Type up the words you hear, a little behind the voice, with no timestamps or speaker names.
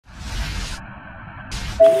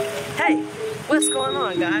Hey, what's going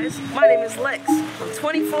on, guys? My name is Lex. I'm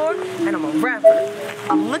 24 and I'm a rapper.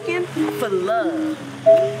 I'm looking for love.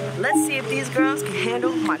 Let's see if these girls can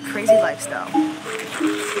handle my crazy lifestyle.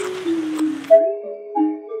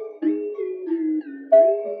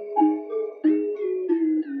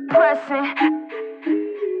 Pressing.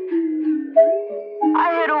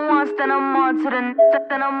 I hit her once, then I'm on to the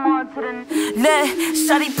Let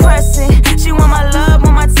shawty pressing. She want my love,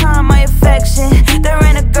 want my time, my affection. There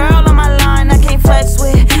ain't a girl on my line I can't flex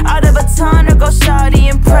with. Out of a ton to go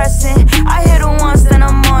shawty impressing. I hit her once, then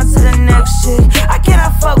I'm on to the next shit. I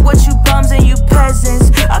cannot fuck with you bums and you peasants.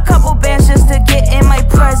 A couple bands just to get in my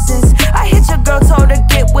presence. I hit your girl, told her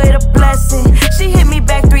get with a blessing. She hit me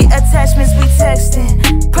back, 3 attachments, we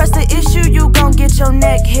texting. Press the issue, you gon' get your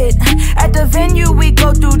neck hit. At the venue, we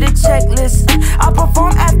go through the checklist. I'll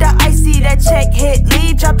perform after I see that check hit.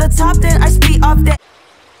 Leave, drop the top, then I speed off that.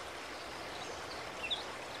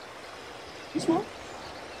 You smoke?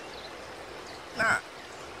 Nah.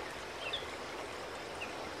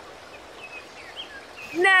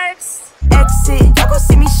 Next. Exit, y'all gon'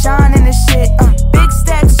 see me shine in this shit. Big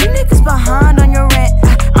stacks, you niggas behind on your rent.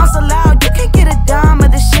 I'm so loud, you can't get a dime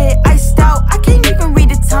of the shit. Iced out, I can't even read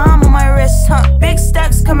the time on my wrist. Big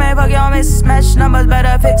stacks, come here, fuck y'all miss. Smash numbers,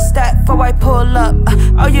 better fix that before I pull up.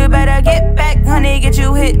 Oh, you better get back, honey, get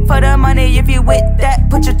you hit for the money. If you with that,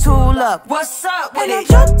 put your tool up. What's up with it?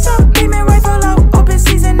 Drop top, beaming rifle out. Open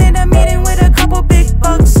season in a meeting with a couple big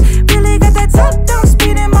bucks. Really got that top down,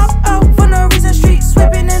 speeding my out. For no reason, street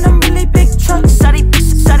sweeping in them really big trucks. Shawty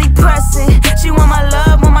pressing. She want my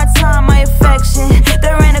love, want my time, my affection.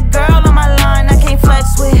 There ain't a girl on my line I can't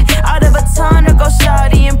flex with. Out of a ton to go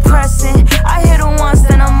shawty impressing. I hit her once,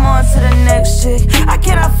 then I'm on to the next chick. I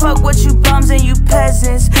cannot fuck with you bums and you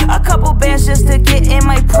peasants. A couple bands just to get in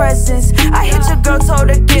my presence. I hit your girl, told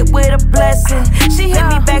her get with a blessing. She hit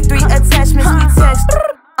me back, 3 attachments, we text.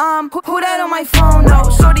 Who that on my phone, though?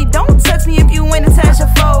 Shorty, don't text me if you ain't attach a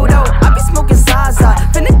photo. I be smoking Zaza,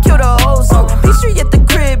 finna kill the ozone. Pastry at the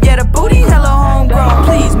crib, yeah, the booty hella homegrown.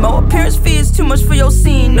 Please, Mo, appearance fee is too much for your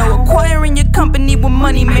scene, no. Acquiring your company with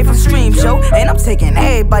money made from streams, yo. And I'm taking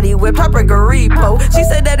everybody with break a repo. She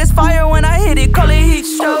said that it's fire when I hit it, call it heat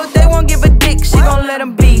stroke. They won't give a dick, she gon' let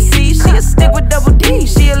them be. See, she a stick with double D,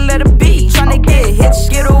 she'll let her be. Tryna get hit,